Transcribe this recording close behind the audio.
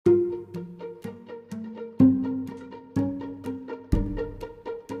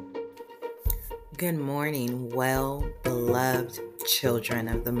Good morning, well beloved children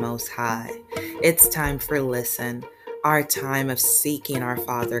of the Most High. It's time for Listen, our time of seeking our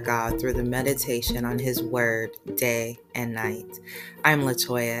Father God through the meditation on His Word day and night. I'm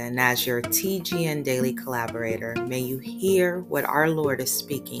Latoya, and as your TGN Daily Collaborator, may you hear what our Lord is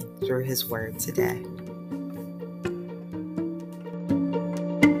speaking through His Word today.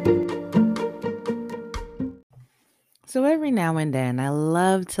 So every now and then, I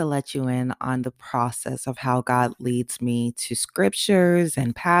love to let you in on the process of how God leads me to scriptures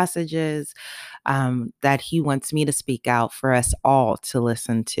and passages that He wants me to speak out for us all to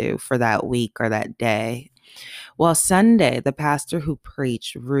listen to for that week or that day. Well, Sunday, the pastor who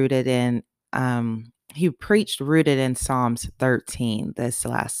preached rooted in Psalms 13 this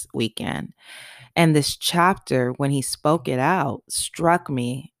last weekend. And this chapter, when he spoke it out, struck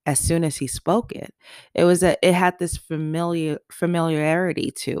me as soon as he spoke it. It had this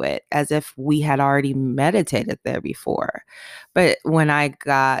familiarity to it, as if we had already meditated there before. But when I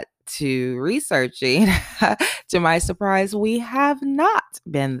got to researching, to my surprise, we have not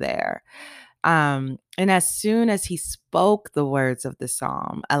been there. And as soon as he spoke the words of the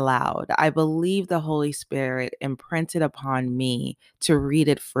psalm aloud, I believe the Holy Spirit imprinted upon me to read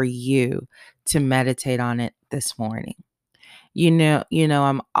it for you to meditate on it this morning.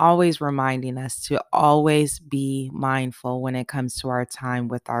 I'm always reminding us to always be mindful when it comes to our time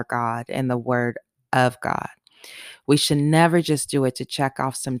with our God and the word of God. We should never just do it to check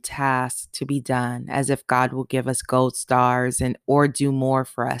off some tasks to be done, as if God will give us gold stars or do more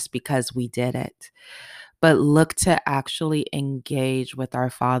for us because we did it. But look to actually engage with our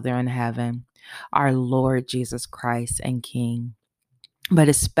Father in heaven, our Lord Jesus Christ and King. But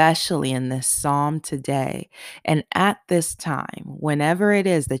especially in this psalm today and at this time, whenever it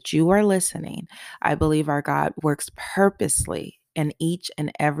is that you are listening, I believe our God works purposely in each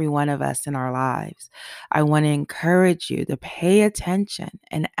and every one of us in our lives. I want to encourage you to pay attention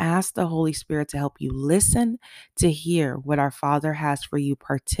and ask the Holy Spirit to help you listen to hear what our Father has for you,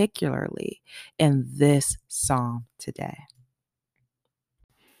 particularly in this psalm today.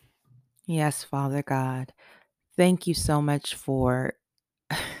 Yes, Father God, thank you so much for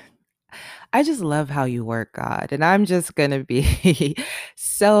I just love how you work, God. And I'm just going to be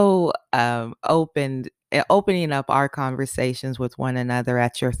so opening up our conversations with one another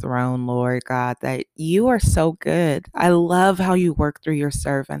at your throne, Lord God, that you are so good. I love how you work through your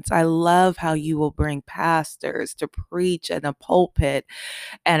servants. I love how you will bring pastors to preach in a pulpit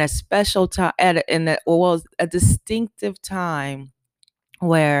and a special time, a distinctive time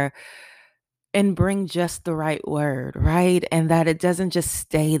where and bring just the right word, right? And that it doesn't just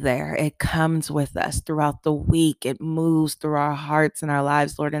stay there. It comes with us throughout the week. It moves through our hearts and our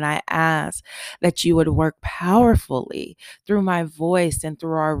lives, Lord. And I ask that you would work powerfully through my voice and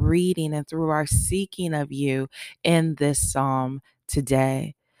through our reading and through our seeking of you in this psalm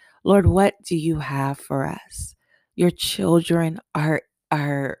today. Lord, what do you have for us? Your children are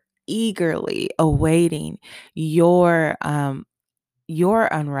eagerly awaiting your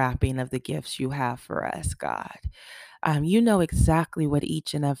unwrapping of the gifts you have for us, God. You know exactly what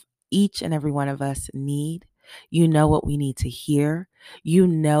each and every one of us need. You know what we need to hear. You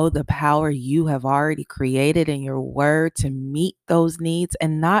know the power you have already created in your word to meet those needs,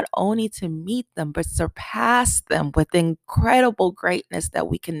 and not only to meet them, but surpass them with incredible greatness that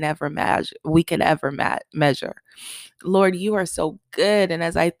we can never imagine, measure. Lord, you are so good. And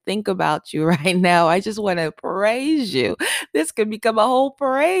as I think about you right now, I just want to praise you. This could become a whole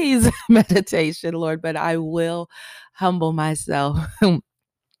praise meditation, Lord, but I will humble myself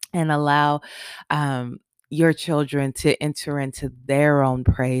and allow your children to enter into their own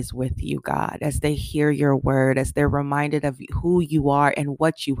praise with you, God, as they hear your word, as they're reminded of who you are and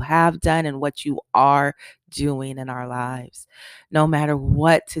what you have done and what you are doing in our lives. No matter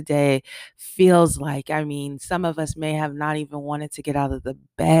what today feels like. I mean, some of us may have not even wanted to get out of the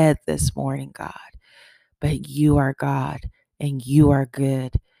bed this morning, God, but you are God and you are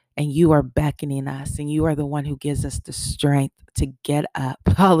good. And you are beckoning us, and you are the one who gives us the strength to get up.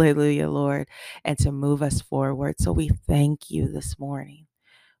 Hallelujah, Lord, and to move us forward. So we thank you this morning.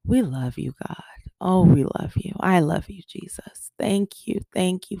 We love you, God. Oh, we love you. I love you, Jesus. Thank you.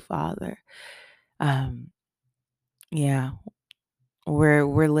 Thank you, Father. Yeah,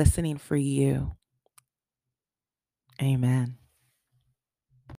 we're listening for you. Amen.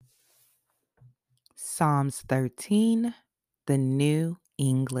 Psalms 13, the New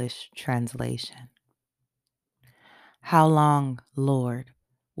English Translation. How long, Lord,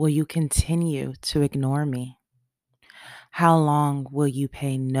 will you continue to ignore me? How long will you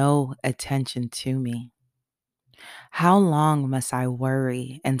pay no attention to me? How long must I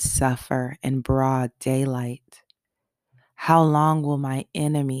worry and suffer in broad daylight? How long will my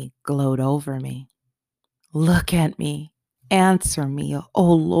enemy gloat over me? Look at me. Answer me,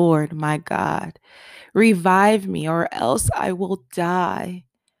 O Lord, my God. Revive me, or else I will die.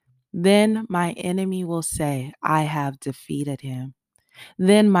 Then my enemy will say, I have defeated him.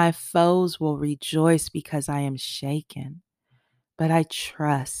 Then my foes will rejoice because I am shaken. But I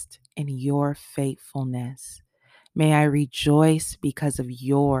trust in your faithfulness. May I rejoice because of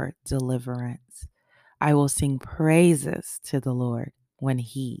your deliverance. I will sing praises to the Lord when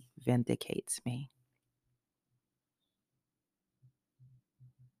he vindicates me.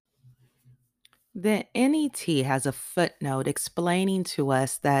 The NET has a footnote explaining to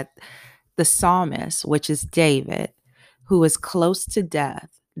us that the psalmist, which is David, who is close to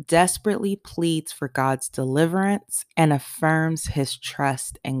death, desperately pleads for God's deliverance and affirms his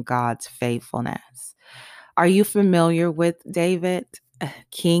trust in God's faithfulness. Are you familiar with David,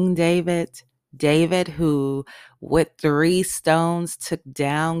 King David? David, who with 3 stones took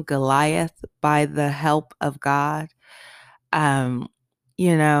down Goliath by the help of God. Um,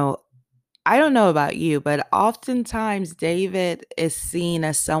 you know, I don't know about you, but oftentimes David is seen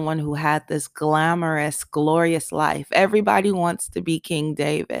as someone who had this glamorous, glorious life. Everybody wants to be King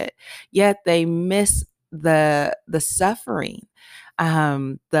David, yet they miss the suffering.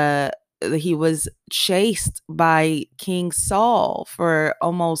 He was chased by King Saul for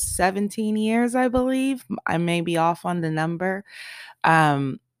almost 17 years, I believe. I may be off on the number.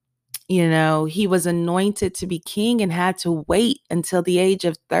 Um, he was anointed to be king and had to wait until the age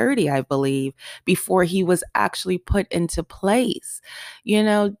of 30, I believe, before he was actually put into place.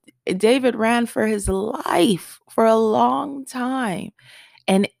 David ran for his life for a long time.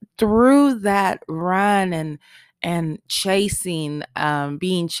 And through that run and chasing,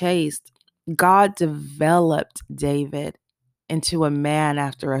 being chased, God developed David into a man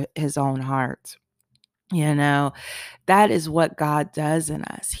after his own heart. You know, that is what God does in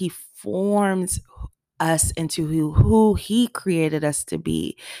us. He forms us into who he created us to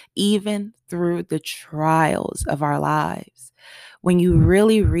be, even through the trials of our lives. When you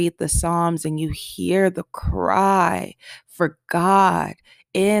really read the Psalms and you hear the cry for God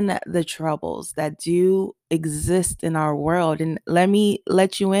in the troubles that do exist in our world. And let me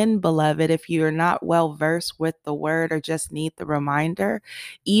let you in, beloved, if you're not well versed with the word or just need the reminder,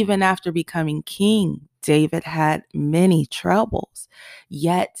 even after becoming king, David had many troubles,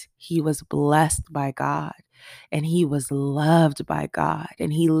 yet he was blessed by God and he was loved by God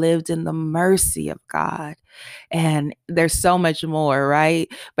and he lived in the mercy of God. And there's so much more,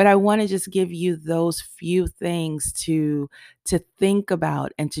 right? But I want to just give you those few things to think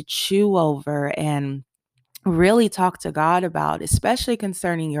about and to chew over and really talk to God about, especially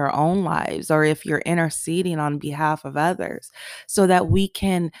concerning your own lives or if you're interceding on behalf of others, so that we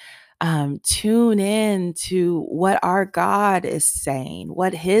can tune in to what our God is saying,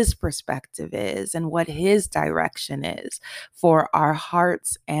 what his perspective is, and what his direction is for our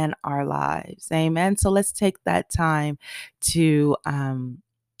hearts and our lives. Amen. So let's take that time to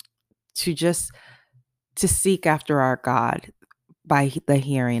just to seek after our God by the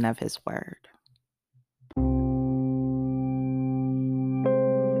hearing of his word.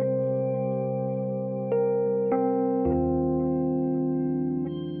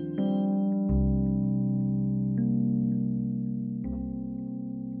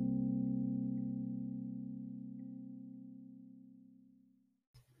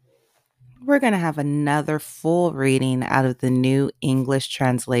 We're going to have another full reading out of the New English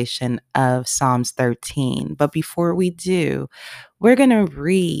translation of Psalms 13. But before we do, we're going to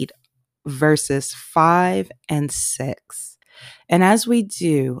read verses 5 and 6. And as we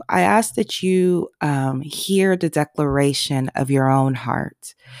do, I ask that you hear the declaration of your own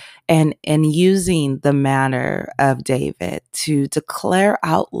heart and using the manner of David to declare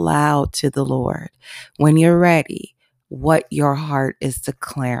out loud to the Lord when you're ready what your heart is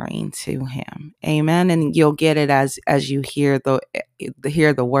declaring to him. Amen. And you'll get it as you hear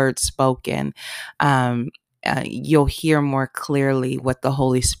the words spoken. You'll hear more clearly what the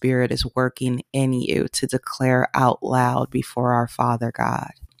Holy Spirit is working in you to declare out loud before our Father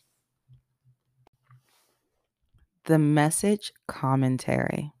God. The Message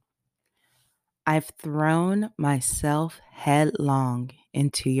Commentary. I've thrown myself headlong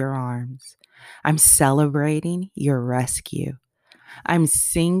into your arms. I'm celebrating your rescue. I'm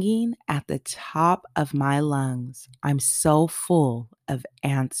singing at the top of my lungs. I'm so full of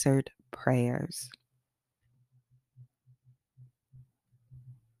answered prayers.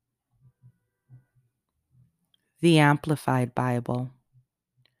 The Amplified Bible.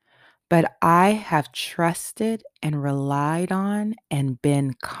 But I have trusted and relied on and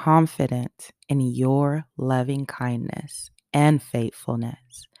been confident in your loving kindness and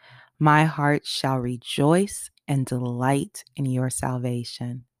faithfulness. My heart shall rejoice and delight in your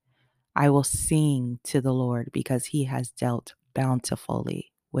salvation. I will sing to the Lord because he has dealt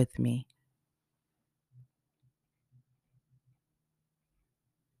bountifully with me.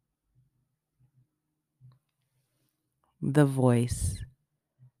 The Voice.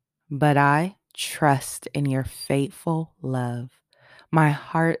 But I trust in your faithful love. My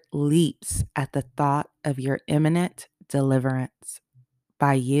heart leaps at the thought of your imminent deliverance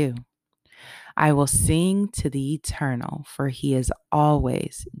by you. I will sing to the Eternal, for he is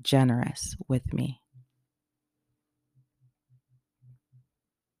always generous with me.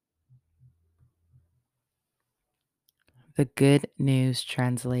 The Good News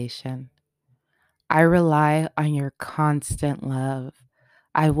Translation. I rely on your constant love.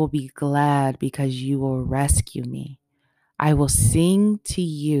 I will be glad because you will rescue me. I will sing to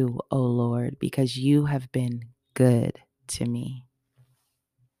you, O Lord, because you have been good to me.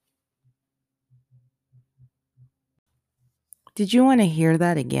 Did you want to hear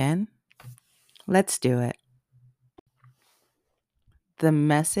that again? Let's do it. The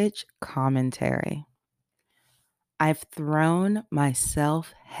Message Commentary. I've thrown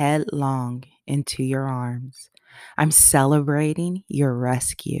myself headlong into your arms. I'm celebrating your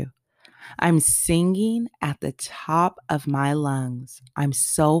rescue. I'm singing at the top of my lungs. I'm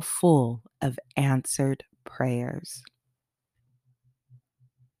so full of answered prayers.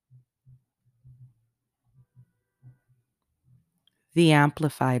 The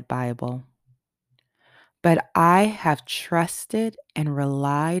Amplified Bible. But I have trusted and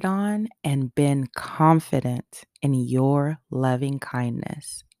relied on and been confident in your loving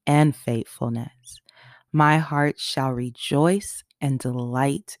kindness and faithfulness. My heart shall rejoice and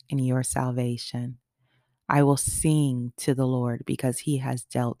delight in your salvation. I will sing to the Lord because he has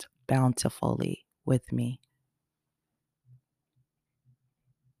dealt bountifully with me.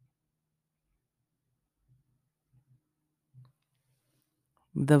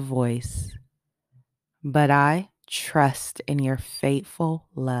 The Voice. But I trust in your faithful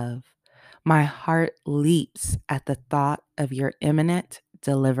love. My heart leaps at the thought of your imminent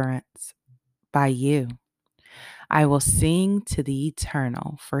deliverance by you. I will sing to the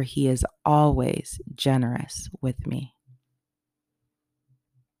Eternal, for he is always generous with me.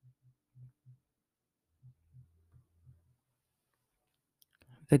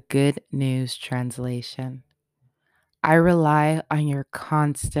 The Good News Translation. I rely on your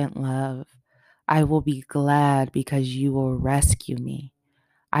constant love. I will be glad because you will rescue me.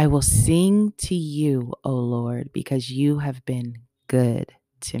 I will sing to you, O Lord, because you have been good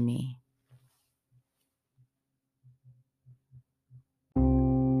to me.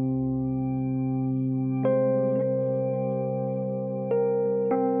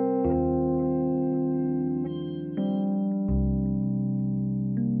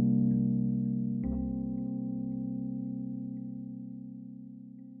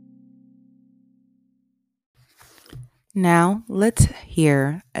 Now, let's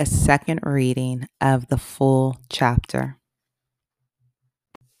hear a second reading of the full chapter.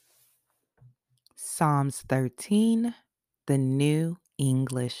 Psalms 13, the New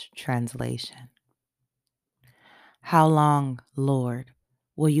English Translation. How long, Lord,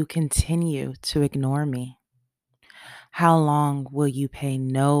 will you continue to ignore me? How long will you pay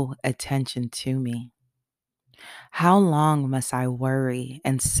no attention to me? How long must I worry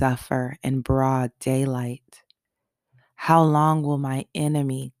and suffer in broad daylight? How long will my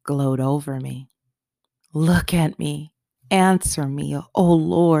enemy gloat over me? Look at me. Answer me, O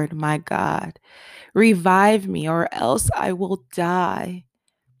Lord, my God. Revive me, or else I will die.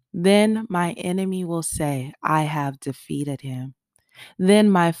 Then my enemy will say, I have defeated him. Then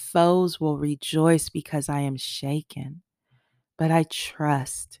my foes will rejoice because I am shaken. But I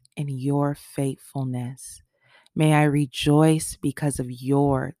trust in your faithfulness. May I rejoice because of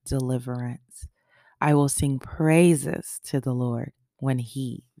your deliverance. I will sing praises to the Lord when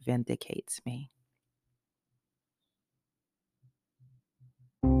he vindicates me.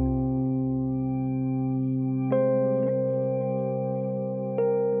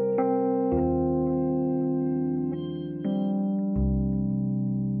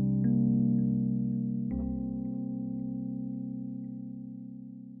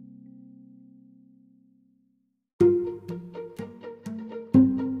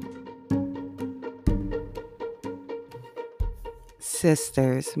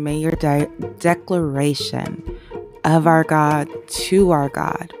 Sisters, may your declaration of our God to our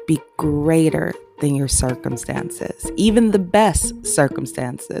God be greater than your circumstances, even the best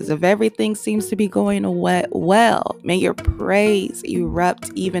circumstances. If everything seems to be going well, may your praise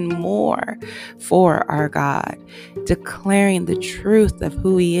erupt even more for our God, declaring the truth of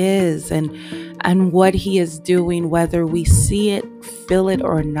who He is and what He is doing, whether we see it, feel it,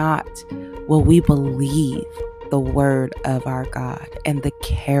 or not. Will we believe the word of our God and the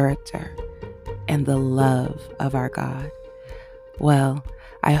character and the love of our God? Well,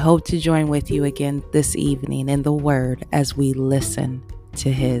 I hope to join with you again this evening in the Word as we listen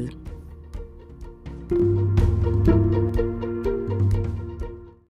to His